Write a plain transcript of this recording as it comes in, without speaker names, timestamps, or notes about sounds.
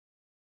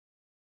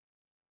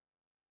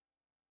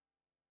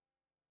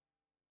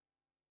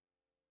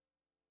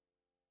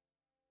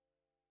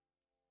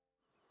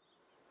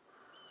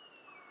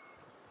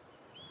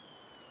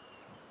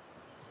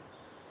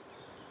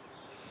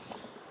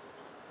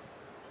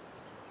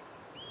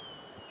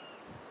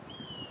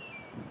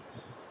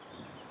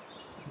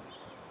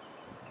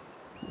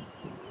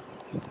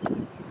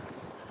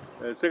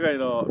世界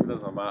の皆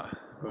様、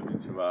こんに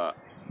ちは。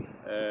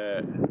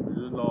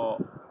冬の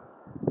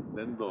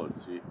伝道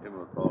師エ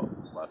モト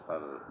マサ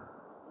ル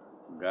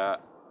が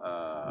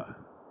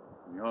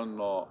日本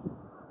の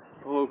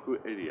東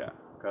北エリア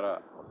か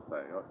らお伝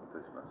えをいた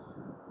します。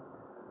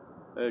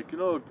昨日、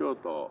今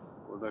日と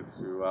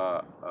私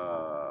は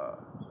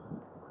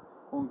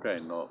今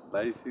回の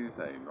大震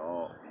災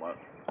の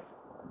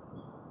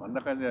真ん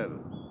中にある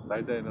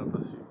最大の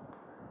都市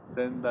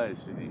仙台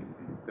市に行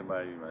って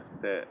まいりまし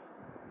て、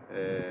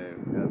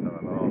皆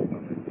様のた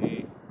め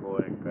に講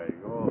演会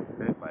をし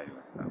てまいり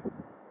ました。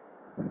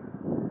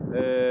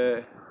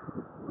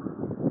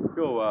今日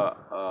は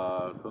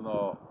そ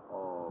の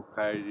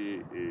帰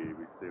り道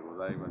でご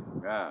ざいます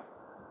が、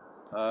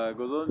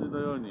ご存知の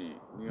ように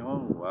日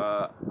本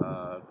は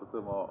とて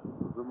も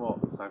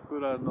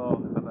桜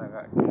の花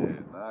がきれい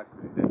な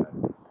国であり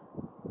ます。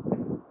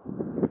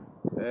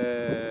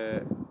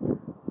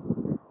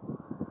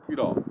キ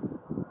ロ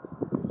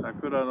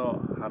桜の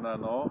花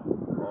の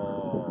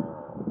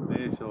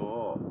名所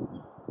を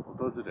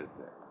訪れて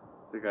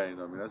世界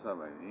の皆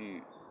様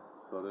に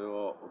それ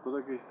をお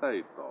届けした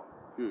いと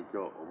急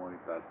遽思い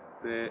立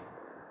って、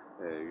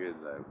現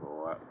在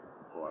こ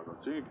こは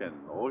栃木県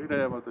の大平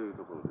山という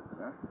ところです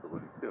が、そこ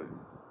に来ておりま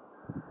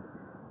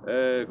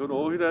す。こ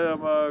の大平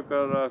山か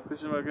ら福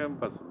島原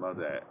発ま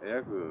で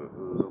約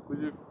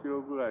60キ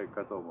ロぐらい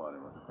かと思われ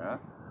ますが、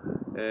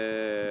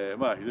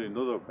非常に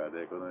のどか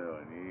でこのよ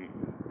うに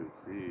美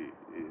しい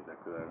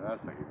桜が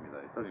咲き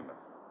乱れておりま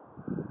す。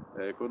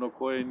この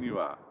公園に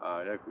は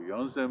約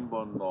4000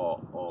本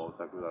の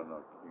桜の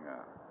木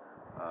が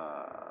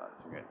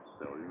茂っ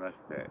ておりま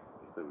して、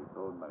人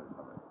々を楽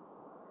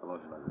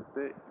しませ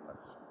ていま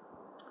す。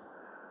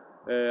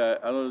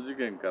あの事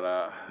件か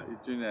ら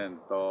1年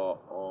と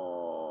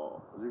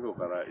事故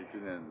から1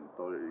年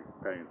と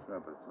1ヶ月が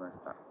経ちまし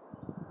た。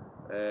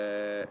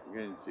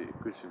現地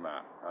福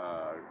島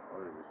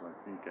およびその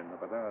近県の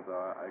方々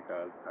は相変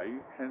わらず大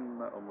変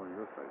な思い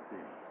をされてい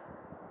ます。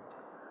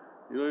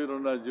いろいろ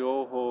な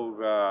情報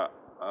が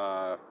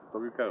飛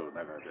び交う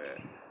中で、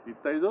一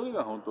体どれ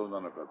が本当な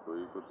のかと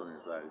いうことに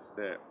対し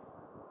て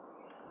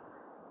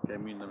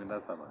県民の皆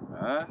様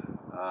が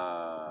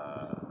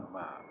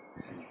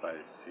心配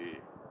し、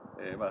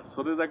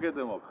それだけ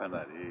でもか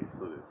なりス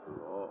トレス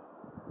を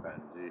感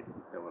じ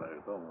ておられ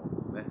ると思う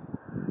んです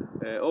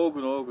ね。多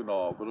くの子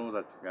ども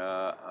たち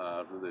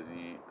がすで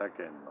に他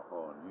県の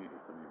方に移り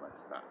ま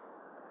した。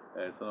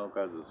その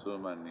数数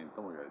万人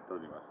とも言われてお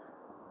ります。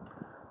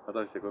果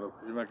たしてこの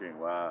福島県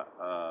は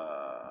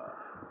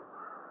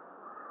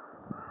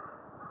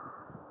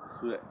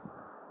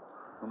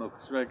この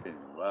福島県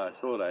は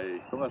将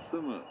来人が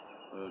住む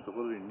と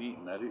ころ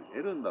になり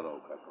得るんだろ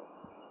うかと、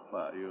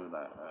いうよう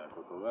な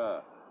こと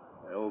が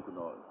多く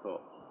の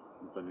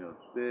人によっ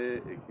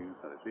て危惧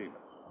されていま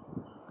す。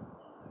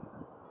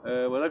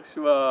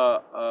私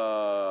は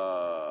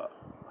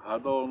波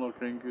動の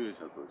研究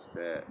者とし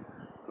て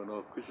こ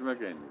の福島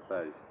県に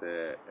対し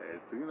て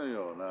次の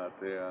ような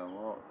提案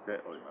をし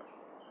ておりま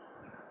す。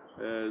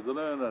ど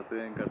のような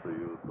提案かと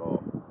いう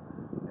と、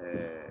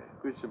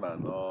福島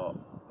の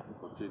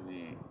土地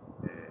に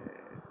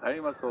大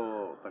麻草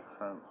をたく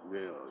さん植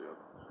えよう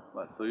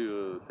よ、そう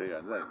いう提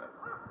案でありま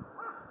す。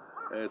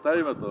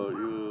大麻とい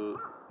う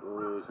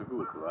植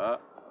物は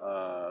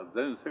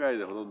全世界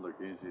でほとんど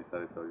禁止さ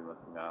れておりま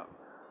すが、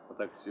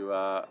私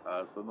は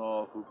そ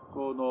の復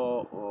興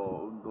の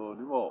運動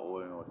にも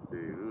応援をしてい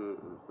る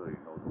一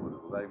人の男で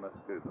ございま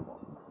すけれども、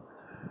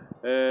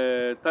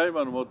大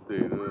麻の持ってい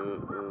る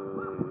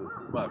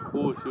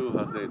高周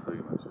波性とい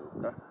いましょ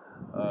うか、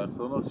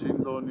その振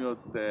動によっ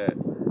て、い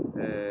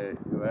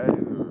わゆ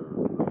る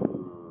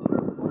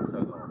放射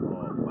能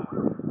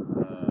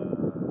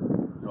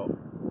の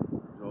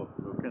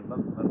条件な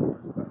んて言いましょ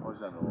うか、放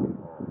射能を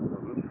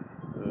取る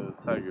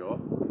作業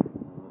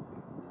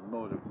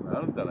能力が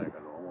あるんじゃないか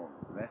と思うん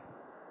ですね。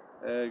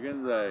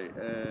現在、い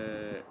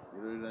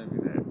ろいろな意味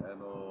で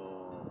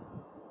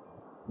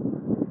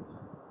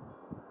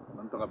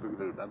なんとかペク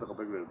レル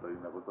というよ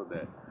うなこと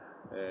で、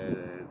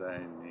大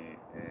変に、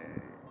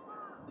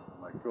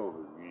恐怖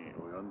に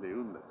及んでいる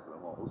んですけど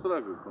も、おそ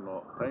らくこ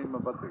の大麻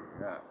畑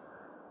が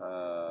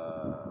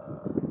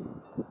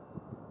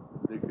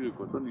できる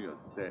ことによっ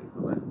てそ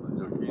の辺の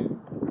除菌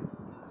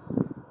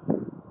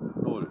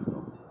能力とい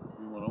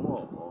うもの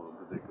も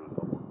出てくる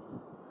と思うんで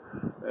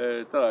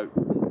す。ただ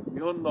日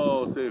本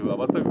の政府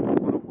は全くこ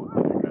のこと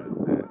に関し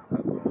て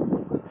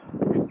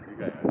理解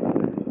がありませ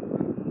ん。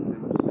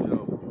むしろ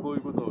こうい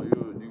うことを言う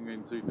人間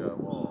については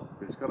も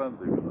うけしからん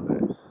ということで、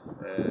変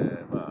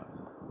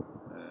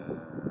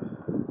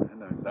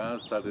なふうに弾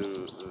圧されていると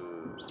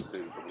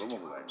ころ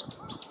もございま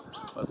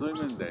す。そういう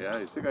面でやは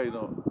り世界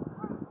の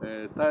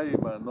大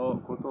麻の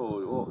こと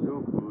を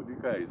よく理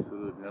解す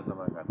る皆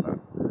様方、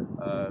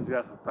い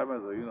や大麻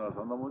というのは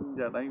そんなもん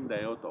じゃないんだ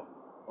よと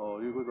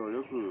いうことを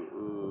よく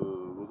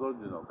ご存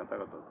知の方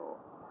々と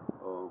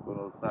こ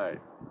の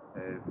際、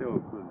手を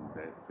組ん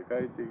で世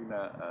界的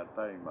な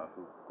大麻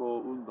復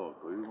興運動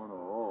というもの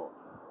を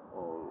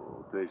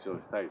提唱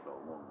したいと思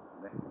う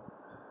んですね。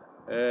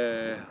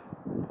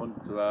本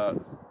日は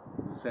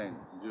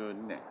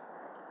2012年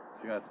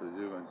4月15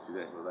日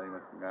でござい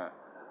ますが、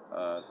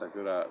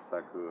桜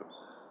咲く、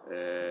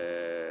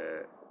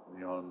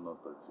日本の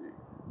土地、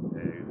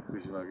福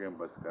島原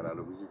発から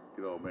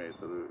 60km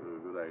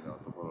ぐらいの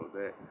ところ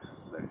で、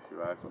私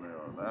はこの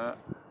ような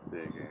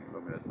提言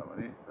を皆様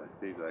にさせ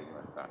ていただき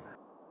ました。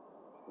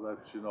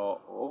私の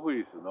オフ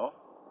ィスの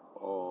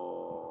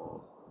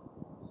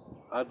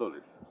アド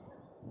レス、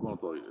この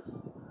通りで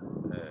す。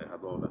波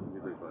動の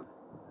緑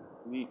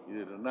に入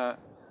れるな、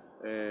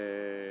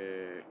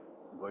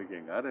ご意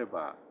見があれ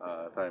ば、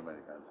大麻に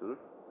関する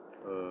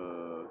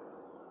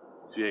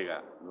知恵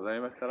がござい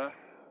ましたら、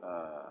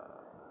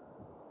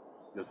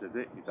寄せ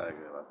ていただけ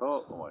れば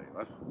と思い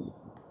ます。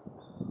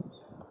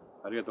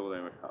ありがとうござ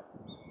いました。